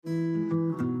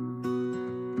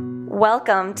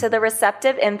Welcome to the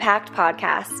Receptive Impact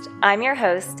Podcast. I'm your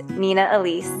host, Nina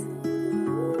Elise.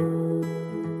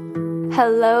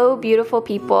 Hello, beautiful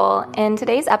people. In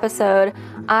today's episode,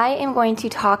 I am going to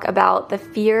talk about the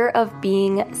fear of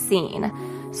being seen.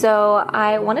 So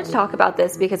I wanted to talk about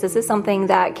this because this is something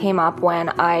that came up when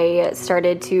I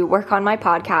started to work on my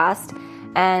podcast.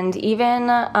 And even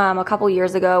a couple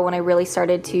years ago when I really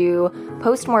started to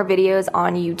post more videos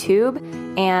on YouTube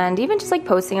and even just like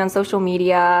posting on social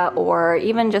media or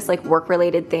even just like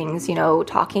work-related things, you know,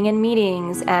 talking in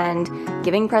meetings and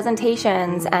giving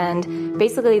presentations. And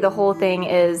basically the whole thing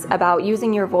is about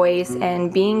using your voice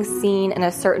and being seen in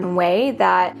a certain way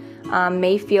that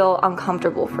may feel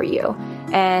uncomfortable for you.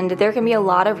 And there can be a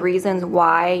lot of reasons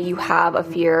why you have a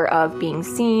fear of being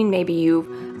seen. Maybe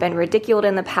you've been ridiculed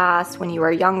in the past when you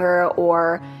were younger,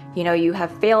 or you know, you have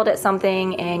failed at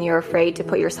something and you're afraid to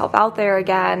put yourself out there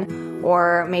again,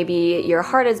 or maybe your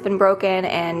heart has been broken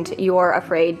and you're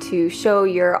afraid to show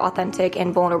your authentic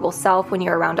and vulnerable self when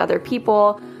you're around other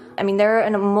people. I mean, there are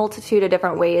a multitude of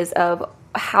different ways of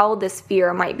how this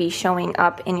fear might be showing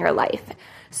up in your life.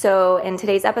 So in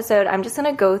today's episode, I'm just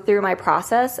going to go through my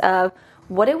process of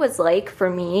what it was like for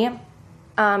me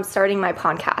starting my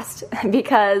podcast,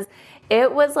 because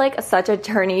it was like such a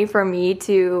journey for me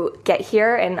to get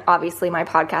here. And obviously my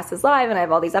podcast is live and I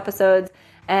have all these episodes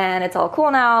and it's all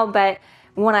cool now. But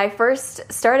when I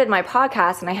first started my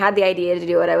podcast and I had the idea to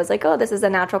do it, I was like, oh, this is a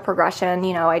natural progression.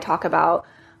 You know, I talk about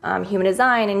human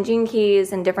design and gene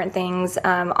keys and different things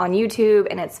on YouTube,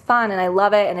 and it's fun and I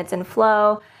love it and it's in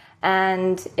flow.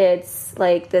 And it's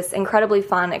like this incredibly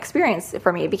fun experience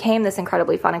for me. It became this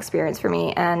incredibly fun experience for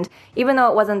me. And even though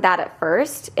it wasn't that at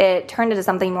first, it turned into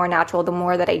something more natural the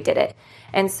more that I did it.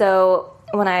 And so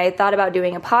when I thought about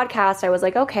doing a podcast, I was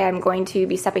like, okay, I'm going to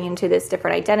be stepping into this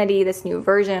different identity, this new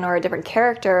version or a different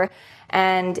character.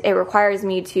 And it requires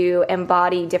me to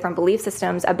embody different belief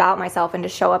systems about myself and to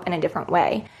show up in a different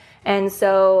way. And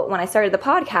so when I started the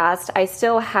podcast, I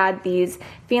still had these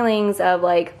feelings of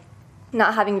like,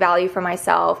 not having value for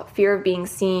myself, fear of being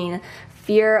seen,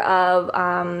 fear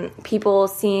of people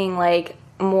seeing like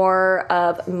more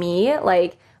of me,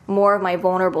 like more of my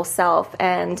vulnerable self.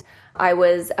 And I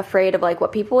was afraid of like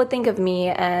what people would think of me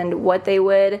and what they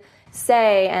would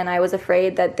say. And I was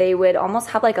afraid that they would almost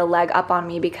have like a leg up on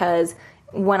me, because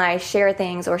when I share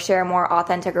things or share more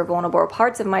authentic or vulnerable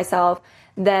parts of myself,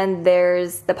 then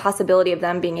there's the possibility of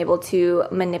them being able to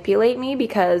manipulate me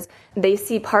because they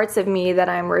see parts of me that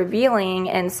I'm revealing,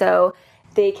 and so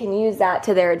they can use that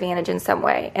to their advantage in some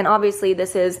way. And obviously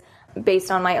this is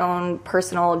based on my own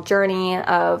personal journey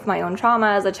of my own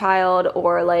trauma as a child,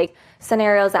 or like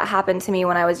scenarios that happened to me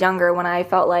when I was younger, when I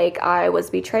felt like I was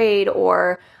betrayed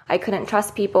or I couldn't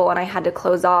trust people and I had to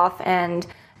close off. And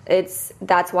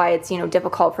that's why it's, you know,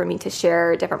 difficult for me to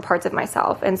share different parts of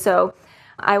myself. And so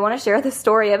I want to share the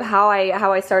story of how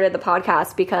I started the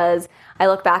podcast, because I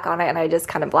look back on it and I just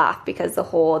kind of laugh, because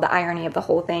the irony of the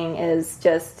whole thing is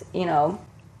just, you know,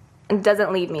 it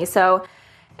doesn't leave me. So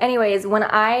anyways, when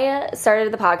I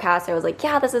started the podcast, I was like,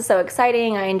 yeah, this is so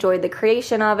exciting. I enjoyed the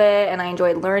creation of it and I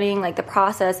enjoyed learning like the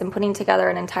process and putting together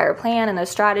an entire plan and a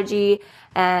strategy.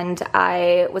 And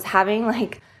I was having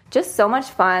like just so much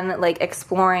fun, like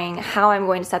exploring how I'm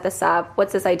going to set this up.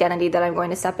 What's this identity that I'm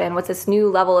going to step in? What's this new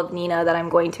level of Nina that I'm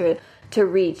going to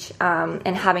reach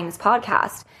in having this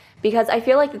podcast? Because I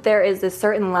feel like that there is this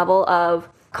certain level of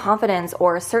confidence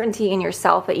or certainty in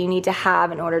yourself that you need to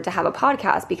have in order to have a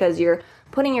podcast, because you're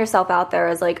putting yourself out there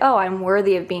as like, oh, I'm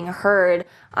worthy of being heard.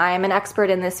 I'm an expert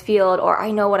in this field, or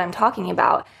I know what I'm talking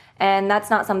about. And that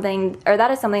is something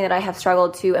that I have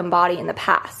struggled to embody in the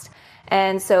past.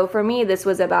 And so for me, this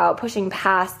was about pushing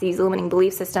past these limiting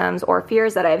belief systems or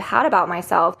fears that I've had about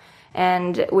myself,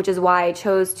 and which is why I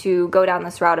chose to go down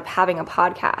this route of having a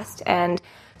podcast. And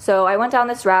so I went down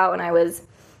this route and I was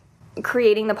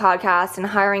creating the podcast and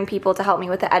hiring people to help me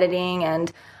with the editing and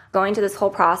going to this whole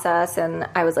process. And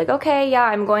I was like, okay, yeah,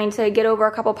 I'm going to get over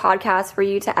a couple podcasts for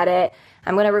you to edit.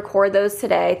 I'm going to record those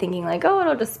today, thinking like, oh,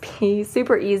 it'll just be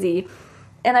super easy.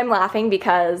 And I'm laughing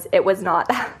because it was not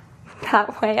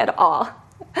that way at all.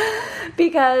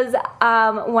 Because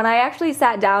when I actually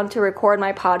sat down to record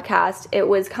my podcast, it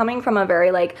was coming from a very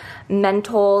like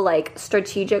mental, like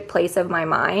strategic place of my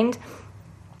mind.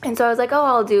 And so I was like, oh,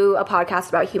 I'll do a podcast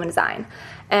about human design,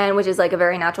 and which is like a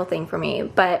very natural thing for me.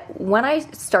 But when I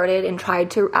started and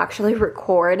tried to actually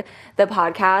record the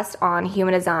podcast on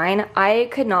human design, I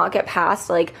could not get past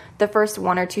like the first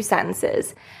one or two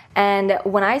sentences. And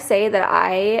when I say that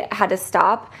I had to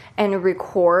stop and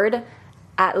record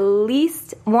at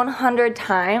least 100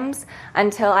 times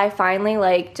until I finally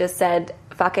like just said,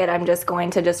 fuck it, I'm just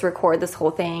going to just record this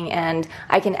whole thing and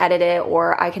I can edit it,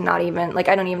 or I cannot even, like,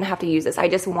 I don't even have to use this. I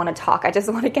just want to talk. I just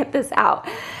want to get this out.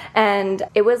 And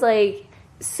it was like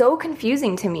so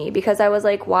confusing to me because I was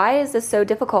like, why is this so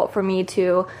difficult for me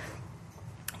to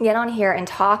get on here and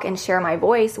talk and share my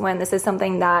voice when this is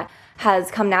something that has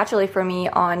come naturally for me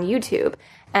on YouTube?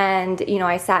 And, you know,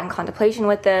 I sat in contemplation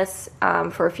with this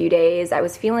for a few days. I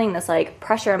was feeling this like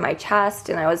pressure in my chest,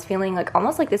 and I was feeling like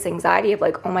almost like this anxiety of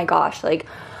like, oh my gosh, like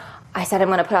I said I'm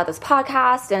going to put out this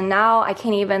podcast and now I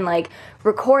can't even like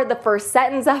record the first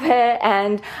sentence of it.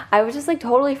 And I was just like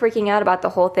totally freaking out about the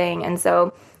whole thing. And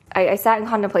so I sat in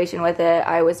contemplation with it.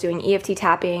 I was doing EFT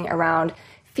tapping around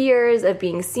fears of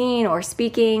being seen or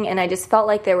speaking, and I just felt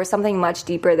like there was something much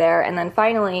deeper there. And then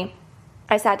finally,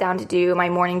 I sat down to do my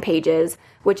morning pages,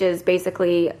 which is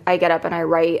basically I get up and I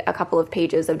write a couple of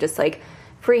pages of just like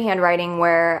freehand writing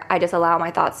where I just allow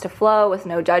my thoughts to flow with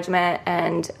no judgment.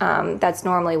 And that's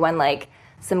normally when like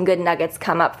some good nuggets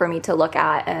come up for me to look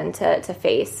at and to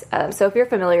face. So if you're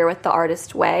familiar with The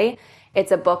Artist Way,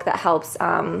 it's a book that helps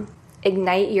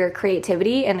ignite your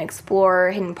creativity and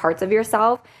explore hidden parts of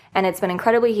yourself. And it's been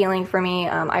incredibly healing for me.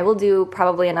 I will do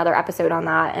probably another episode on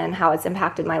that and how it's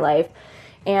impacted my life.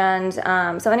 And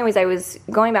so anyways, I was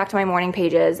going back to my morning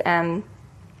pages and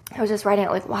I was just writing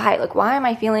it like, why am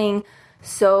I feeling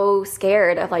so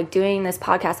scared of like doing this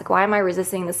podcast? Like, why am I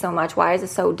resisting this so much? Why is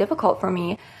this so difficult for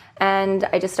me? And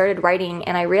I just started writing,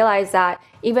 and I realized that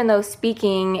even though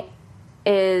speaking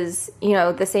is, you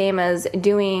know, the same as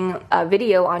doing a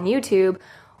video on YouTube,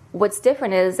 what's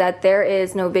different is that there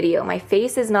is no video. My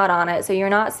face is not on it, so you're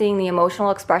not seeing the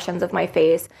emotional expressions of my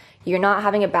face. You're not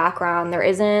having a background. There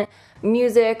isn't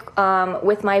music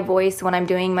with my voice when I'm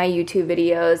doing my YouTube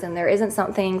videos, and there isn't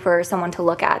something for someone to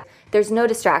look at. There's no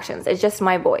distractions. It's just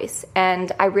my voice.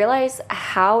 And I realize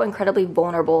how incredibly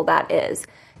vulnerable that is,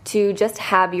 to just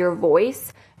have your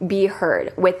voice be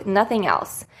heard with nothing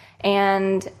else.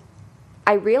 And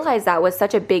I realized that was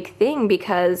such a big thing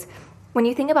because when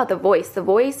you think about the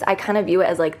voice, I kind of view it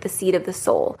as like the seat of the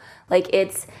soul. Like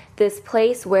it's this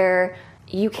place where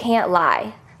you can't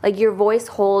lie. Like your voice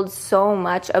holds so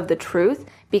much of the truth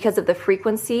because of the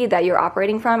frequency that you're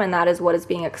operating from, and that is what is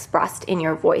being expressed in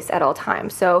your voice at all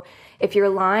times. So if you're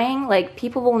lying, like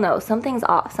people will know something's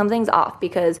off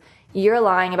because you're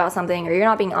lying about something or you're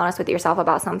not being honest with yourself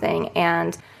about something,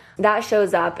 and that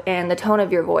shows up in the tone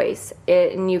of your voice.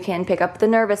 And you can pick up the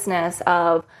nervousness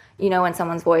of, you know, in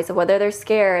someone's voice, of whether they're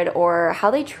scared or how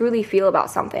they truly feel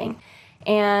about something.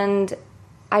 And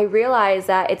I realized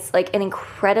that it's like an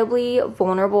incredibly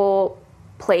vulnerable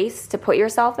place to put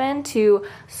yourself in, to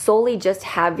solely just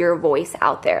have your voice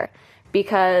out there,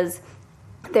 because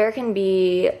there can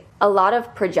be a lot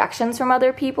of projections from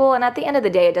other people, and at the end of the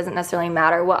day, it doesn't necessarily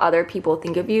matter what other people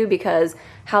think of you, because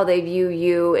how they view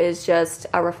you is just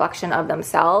a reflection of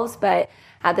themselves. But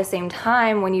at the same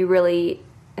time, when you really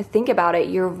think about it,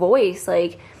 your voice,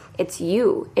 like, it's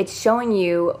you. It's showing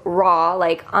you raw,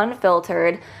 like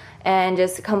unfiltered, and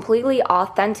just completely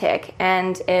authentic.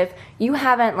 And if you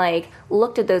haven't like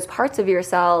looked at those parts of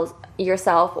yourself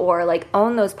or like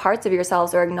own those parts of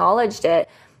yourselves or acknowledged it,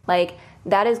 like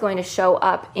that is going to show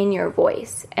up in your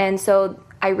voice. And so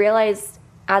I realized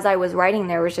as I was writing,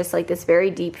 there was just like this very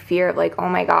deep fear of like, oh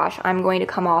my gosh, I'm going to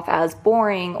come off as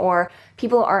boring, or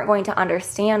people aren't going to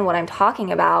understand what I'm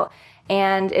talking about.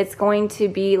 And it's going to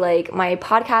be like, my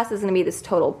podcast is going to be this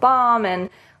total bomb,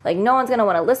 and like no one's going to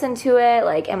want to listen to it.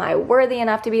 Like, am I worthy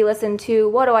enough to be listened to?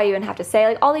 What do I even have to say?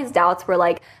 Like all these doubts were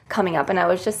like coming up, and I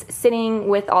was just sitting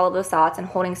with all of those thoughts and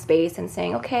holding space and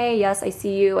saying, okay, yes, I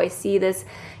see you. I see this,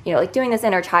 you know, like doing this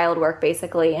inner child work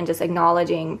basically, and just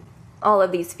acknowledging all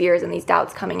of these fears and these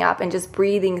doubts coming up and just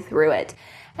breathing through it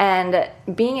and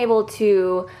being able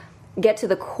to get to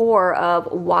the core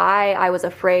of why I was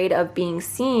afraid of being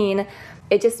seen.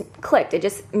 It just clicked. It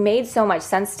just made so much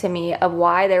sense to me of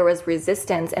why there was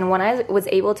resistance. And when I was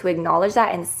able to acknowledge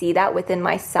that and see that within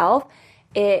myself,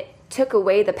 it took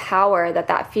away the power that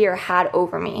that fear had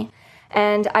over me.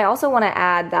 And I also want to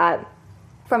add that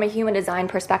from a human design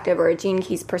perspective, or a Gene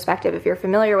Keys perspective, if you're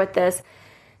familiar with this,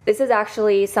 this is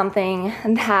actually something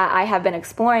that I have been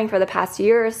exploring for the past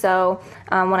year or so.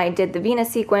 When I did the Venus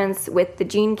sequence with the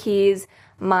Gene Keys,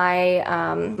 my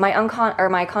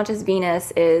conscious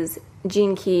Venus is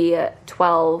Gene Key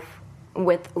 12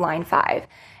 with line 5.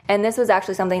 And this was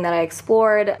actually something that I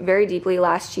explored very deeply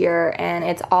last year, and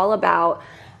it's all about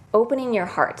opening your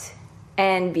heart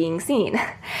and being seen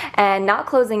and not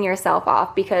closing yourself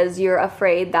off because you're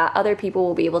afraid that other people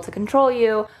will be able to control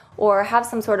you or have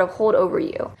some sort of hold over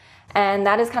you. And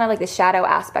that is kind of like the shadow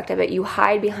aspect of it. You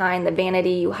hide behind the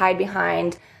vanity, you hide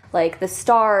behind like the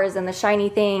stars and the shiny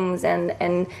things. And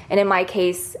in my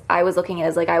case, I was looking at it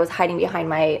as like I was hiding behind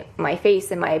my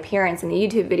face and my appearance in the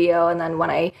YouTube video. And then when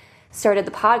I started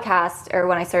the podcast, or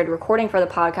when I started recording for the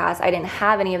podcast, I didn't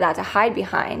have any of that to hide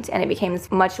behind. And it became this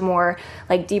much more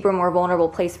like deeper, more vulnerable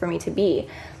place for me to be.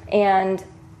 And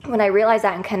when I realized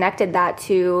that and connected that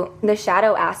to the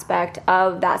shadow aspect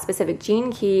of that specific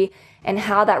gene key and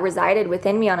how that resided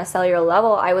within me on a cellular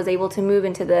level, I was able to move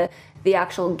into the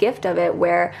actual gift of it,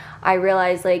 where I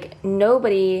realized like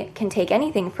nobody can take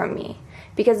anything from me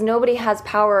because nobody has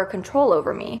power or control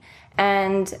over me.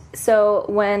 And so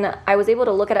when I was able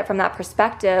to look at it from that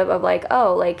perspective of like,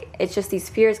 oh, like it's just these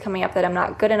fears coming up that I'm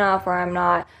not good enough, or I'm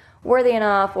not worthy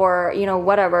enough, or, you know,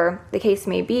 whatever the case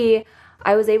may be,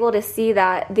 I was able to see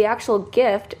that the actual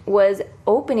gift was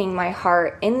opening my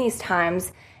heart in these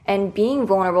times and being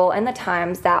vulnerable in the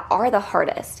times that are the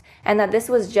hardest. And that this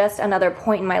was just another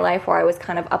point in my life where I was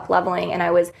kind of up leveling and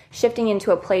I was shifting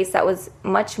into a place that was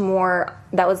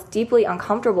that was deeply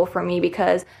uncomfortable for me,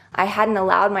 because I hadn't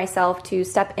allowed myself to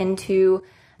step into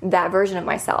that version of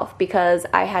myself, because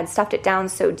I had stuffed it down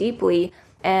so deeply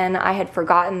and I had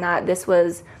forgotten that this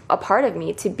was a part of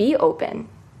me to be open.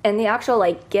 And the actual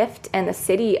like gift and the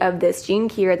city of this gene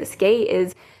key or this gate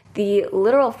is the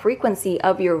literal frequency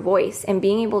of your voice and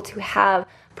being able to have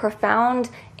profound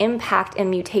impact and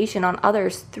mutation on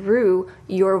others through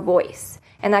your voice.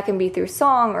 And that can be through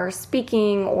song or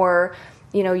speaking, or,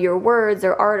 you know, your words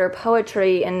or art or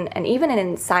poetry, and even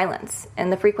in silence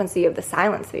and the frequency of the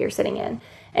silence that you're sitting in.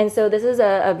 And so this is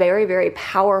a very, very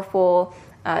powerful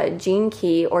gene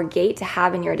key or gate to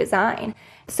have in your design.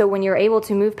 So when you're able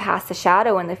to move past the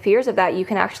shadow and the fears of that, you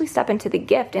can actually step into the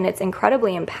gift, and it's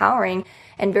incredibly empowering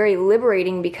and very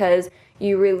liberating, because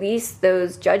you release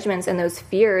those judgments and those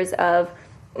fears of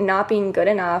not being good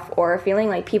enough or feeling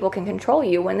like people can control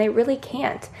you when they really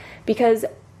can't, because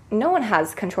no one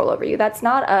has control over you. That's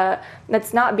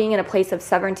not being in a place of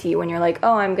sovereignty when you're like,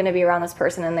 oh, I'm going to be around this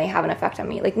person and they have an effect on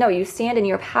me. Like, no, you stand in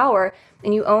your power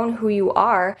and you own who you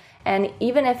are. And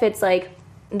even if it's like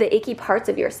the icky parts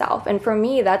of yourself. And for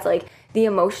me, that's like the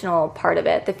emotional part of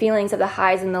it, the feelings of the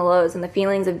highs and the lows, and the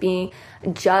feelings of being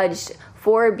judged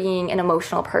for being an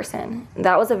emotional person.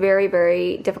 That was a very,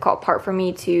 very difficult part for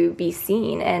me to be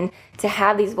seen, and to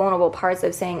have these vulnerable parts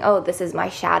of saying, oh, this is my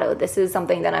shadow, this is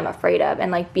something that I'm afraid of,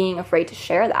 and like being afraid to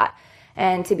share that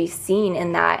and to be seen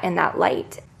in that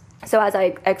light. So as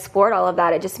I explored all of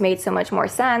that, it just made so much more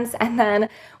sense. And then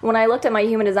when I looked at my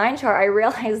human design chart, I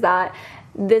realized that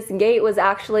this gate was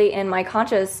actually in my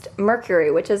conscious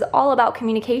Mercury, which is all about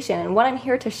communication and what I'm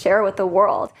here to share with the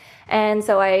world. And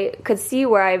so I could see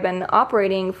where I've been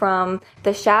operating from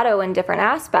the shadow in different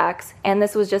aspects. And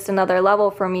this was just another level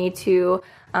for me to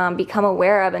become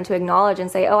aware of and to acknowledge and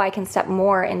say, oh, I can step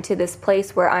more into this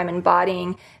place where I'm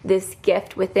embodying this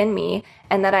gift within me,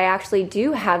 and that I actually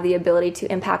do have the ability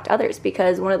to impact others.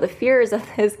 Because one of the fears of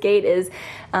this gate is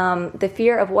the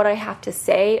fear of what I have to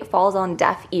say falls on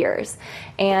deaf ears.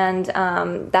 And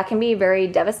that can be very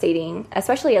devastating,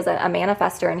 especially as a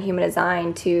manifester in human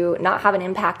design, to not have an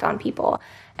impact on people.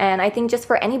 And I think just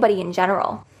for anybody in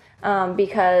general,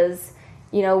 because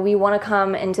you know, we want to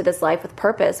come into this life with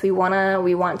purpose. We want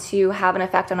to have an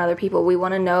effect on other people. We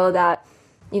want to know that,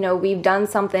 you know, we've done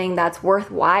something that's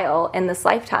worthwhile in this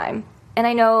lifetime. And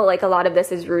I know like a lot of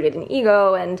this is rooted in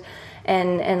ego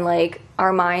and like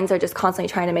our minds are just constantly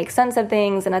trying to make sense of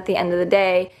things. And at the end of the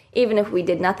day, even if we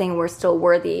did nothing, we're still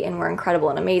worthy and we're incredible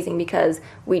and amazing, because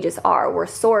we just are. We're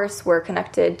source. We're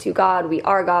connected to God. We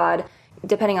are God.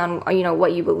 Depending on, you know,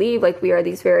 what you believe, like we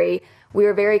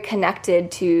are very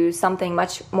connected to something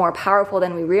much more powerful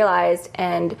than we realized,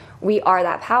 and we are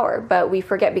that power. But we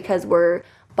forget because we're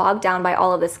bogged down by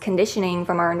all of this conditioning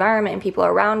from our environment and people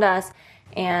around us,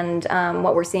 and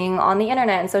what we're seeing on the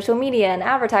internet and social media and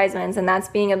advertisements, and that's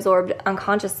being absorbed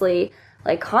unconsciously,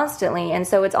 like constantly. And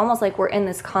so it's almost like we're in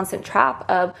this constant trap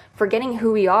of forgetting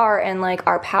who we are and like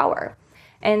our power.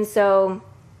 And so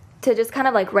to just kind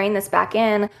of like rein this back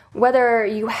in, whether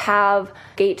you have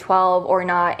gate 12 or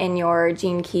not in your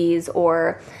gene keys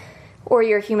or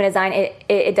your human design,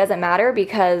 it doesn't matter,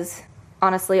 because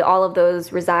honestly, all of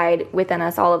those reside within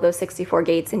us. All of those 64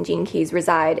 gates and gene keys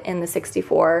reside in the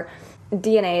 64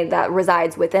 DNA that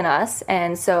resides within us.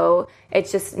 And so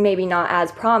it's just maybe not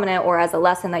as prominent or as a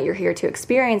lesson that you're here to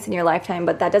experience in your lifetime,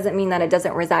 but that doesn't mean that it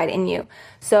doesn't reside in you.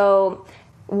 So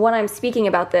when I'm speaking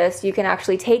about this, you can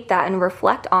actually take that and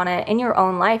reflect on it in your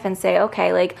own life and say,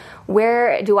 okay, like,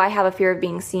 where do I have a fear of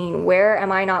being seen? Where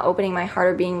am I not opening my heart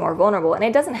or being more vulnerable? And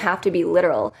it doesn't have to be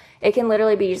literal. It can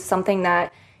literally be just something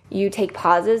that you take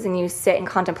pauses and you sit in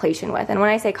contemplation with. And when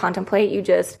I say contemplate, you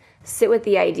just sit with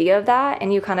the idea of that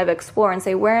and you kind of explore and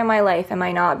say, where in my life am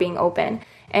I not being open?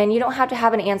 And you don't have to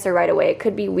have an answer right away. It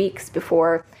could be weeks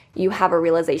before you have a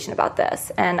realization about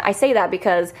this. And I say that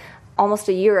because almost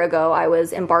a year ago, I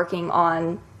was embarking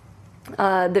on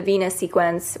the Venus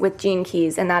sequence with Gene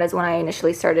Keys, and that is when I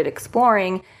initially started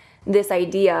exploring this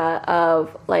idea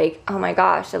of like, oh my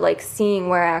gosh, of like seeing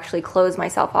where I actually close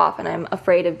myself off and I'm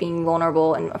afraid of being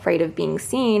vulnerable and afraid of being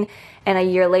seen. And a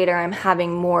year later, I'm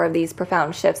having more of these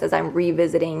profound shifts as I'm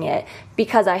revisiting it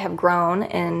because I have grown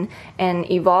and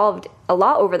evolved a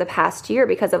lot over the past year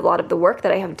because of a lot of the work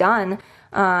that I have done.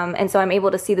 And so I'm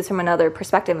able to see this from another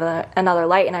perspective, another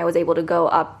light, and I was able to go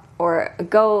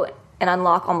and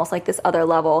unlock almost like this other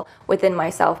level within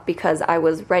myself because I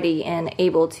was ready and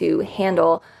able to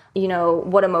handle,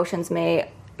 what emotions may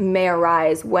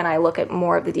arise when I look at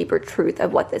more of the deeper truth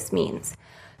of what this means.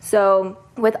 So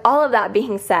with all of that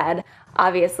being said,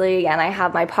 obviously, again, I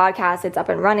have my podcast, it's up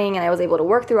and running, and I was able to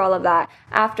work through all of that.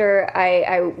 After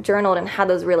I journaled and had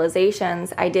those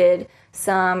realizations, I did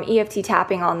some EFT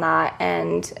tapping on that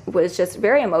and was just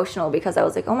very emotional because I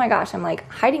was like, oh my gosh, I'm like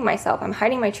hiding myself, I'm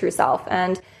hiding my true self,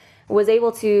 and was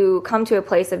able to come to a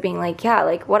place of being like, yeah,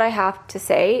 like what I have to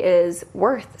say is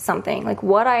worth something. Like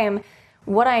what I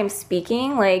am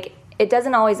speaking, like it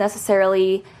doesn't always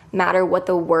necessarily matter what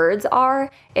the words are.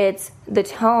 It's the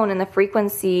tone and the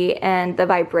frequency and the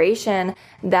vibration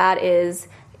that is,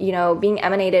 being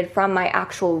emanated from my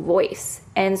actual voice.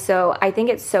 And so I think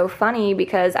it's so funny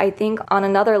because I think on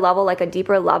another level, like a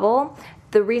deeper level,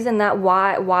 the reason that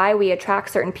why we attract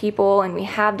certain people and we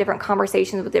have different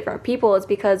conversations with different people is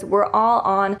because we're all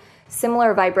on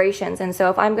similar vibrations. And so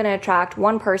if I'm going to attract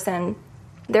one person,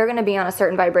 they're going to be on a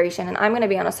certain vibration and I'm going to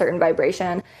be on a certain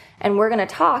vibration, and we're going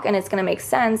to talk and it's going to make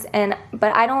sense.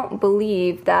 But I don't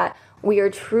believe that we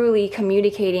are truly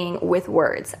communicating with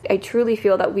words. I truly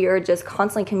feel that we are just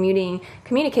constantly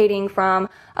communicating from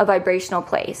a vibrational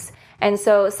place. And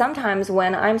so sometimes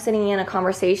when I'm sitting in a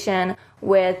conversation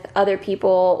with other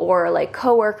people or like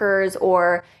coworkers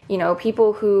or,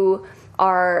 people who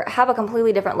have a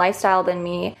completely different lifestyle than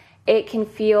me, it can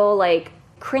feel like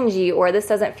cringy or this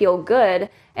doesn't feel good.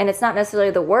 And it's not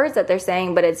necessarily the words that they're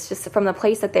saying, but it's just from the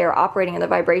place that they're operating and the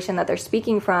vibration that they're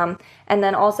speaking from. And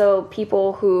then also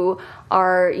people who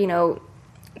are,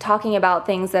 talking about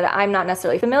things that I'm not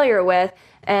necessarily familiar with,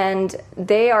 and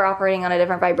they are operating on a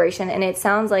different vibration, and it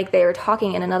sounds like they are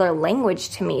talking in another language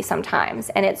to me sometimes.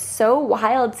 And it's so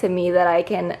wild to me that I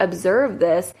can observe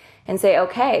this and say,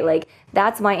 okay, like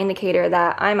that's my indicator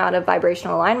that I'm out of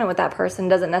vibrational alignment with that person.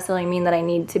 Doesn't necessarily mean that I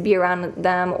need to be around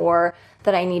them or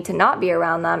that I need to not be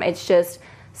around them. It's just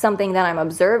something that I'm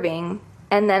observing.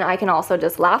 And then I can also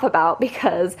just laugh about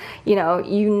because, you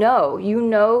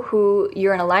know who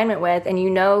you're in alignment with, and you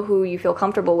know who you feel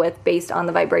comfortable with based on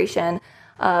the vibration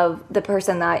of the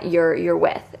person that you're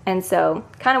with. And so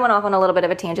kind of went off on a little bit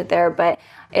of a tangent there, but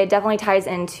it definitely ties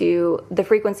into the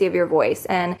frequency of your voice.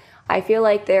 And I feel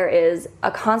like there is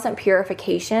a constant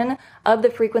purification of the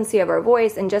frequency of our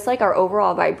voice, and just like our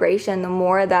overall vibration, the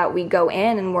more that we go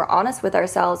in and we're honest with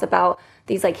ourselves about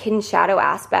these like hidden shadow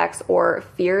aspects or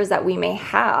fears that we may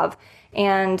have.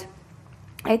 And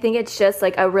I think it's just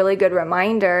like a really good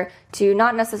reminder to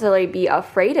not necessarily be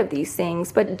afraid of these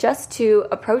things, but just to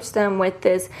approach them with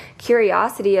this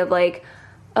curiosity of like,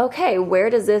 okay, where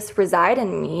does this reside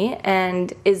in me?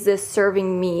 And is this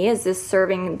serving me? Is this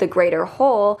serving the greater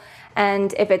whole?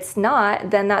 And if it's not,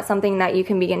 then that's something that you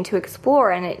can begin to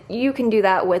explore. And you can do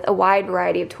that with a wide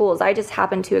variety of tools. I just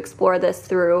happen to explore this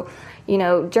through,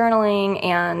 journaling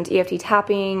and EFT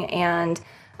tapping and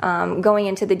going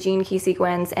into the Gene Key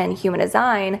sequence and human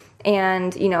design.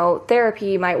 And,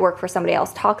 therapy might work for somebody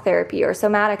else, talk therapy or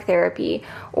somatic therapy,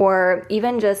 or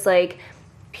even just like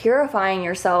purifying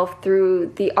yourself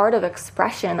through the art of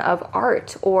expression of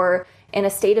art, or in a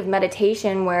state of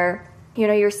meditation where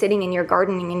you're sitting and you're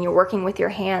gardening and you're working with your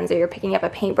hands, or you're picking up a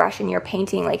paintbrush and you're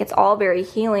painting. Like, it's all very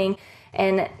healing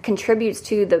and contributes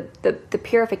to the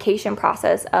purification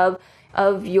process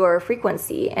of your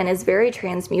frequency, and is very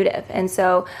transmutive. And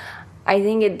so I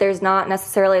think there's not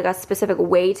necessarily a specific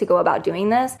way to go about doing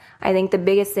this. I think the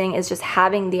biggest thing is just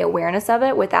having the awareness of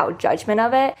it without judgment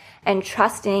of it, and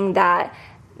trusting that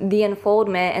the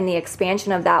unfoldment and the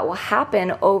expansion of that will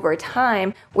happen over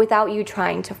time without you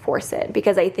trying to force it.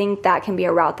 Because I think that can be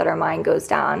a route that our mind goes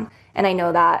down. And I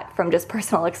know that from just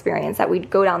personal experience, that we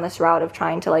go down this route of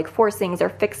trying to like force things or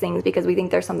fix things because we think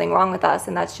there's something wrong with us.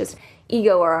 And that's just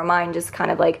ego or our mind just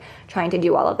kind of like trying to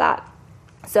do all of that.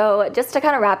 So just to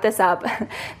kind of wrap this up,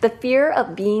 the fear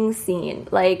of being seen,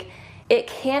 like, it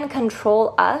can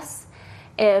control us.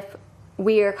 if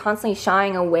we are constantly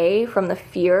shying away from the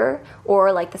fear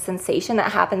or like the sensation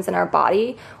that happens in our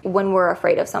body when we're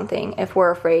afraid of something. If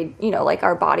we're afraid, like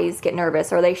our bodies get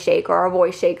nervous or they shake or our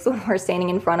voice shakes when we're standing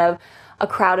in front of a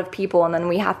crowd of people and then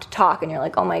we have to talk and you're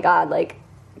like, oh my God, like,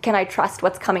 can I trust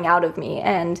what's coming out of me?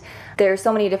 And there's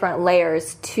so many different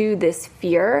layers to this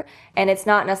fear. And it's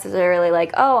not necessarily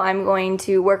like, oh, I'm going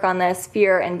to work on this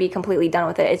fear and be completely done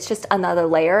with it. It's just another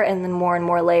layer, and then more and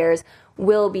more layers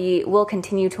will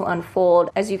continue to unfold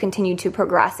as you continue to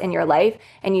progress in your life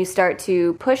and you start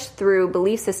to push through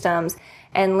belief systems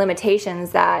and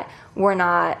limitations that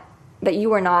you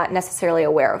were not necessarily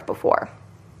aware of before.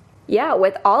 Yeah,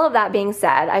 with all of that being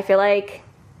said, I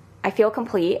feel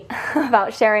complete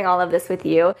about sharing all of this with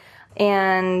you.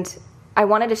 And I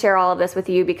wanted to share all of this with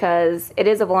you because it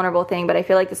is a vulnerable thing, but I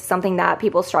feel like this is something that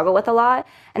people struggle with a lot.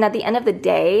 And at the end of the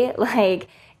day, like,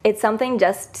 it's something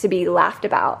just to be laughed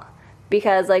about.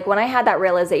 Because like when I had that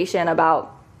realization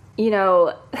about,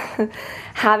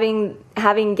 having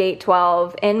gate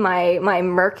 12 in my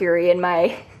Mercury in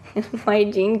my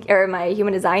gene or my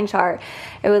human design chart,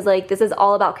 it was like, this is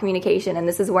all about communication and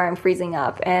this is where I'm freezing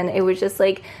up. And it was just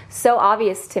like so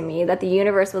obvious to me that the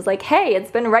universe was like, hey,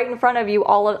 it's been right in front of you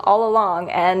all along.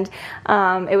 And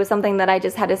it was something that I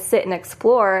just had to sit and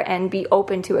explore and be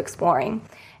open to exploring.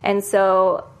 And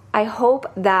so I hope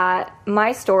that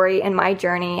my story and my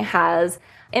journey has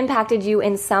impacted you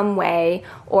in some way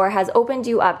or has opened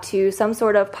you up to some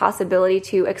sort of possibility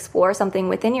to explore something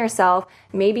within yourself.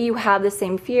 Maybe you have the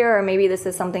same fear, or maybe this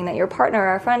is something that your partner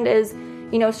or a friend is,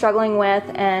 struggling with.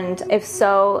 And if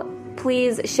so,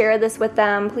 please share this with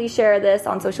them. Please share this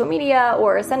on social media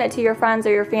or send it to your friends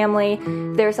or your family.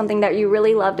 If there's something that you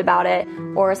really loved about it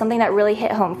or something that really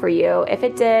hit home for you. If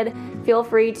it did, feel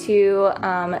free to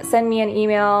send me an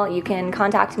email. You can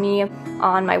contact me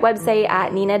on my website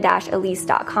at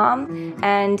nina-elise.com.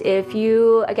 And if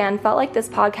you, again, felt like this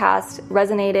podcast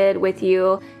resonated with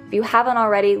you, if you haven't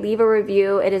already, leave a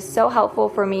review. It is so helpful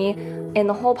for me in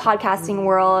the whole podcasting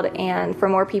world and for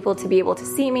more people to be able to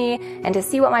see me and to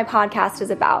see what my podcast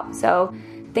is about. So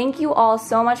thank you all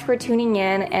so much for tuning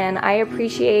in, and I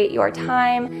appreciate your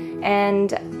time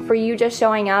and for you just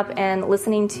showing up and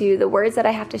listening to the words that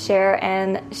I have to share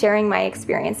and sharing my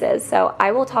experiences. So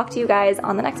I will talk to you guys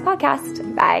on the next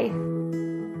podcast. Bye.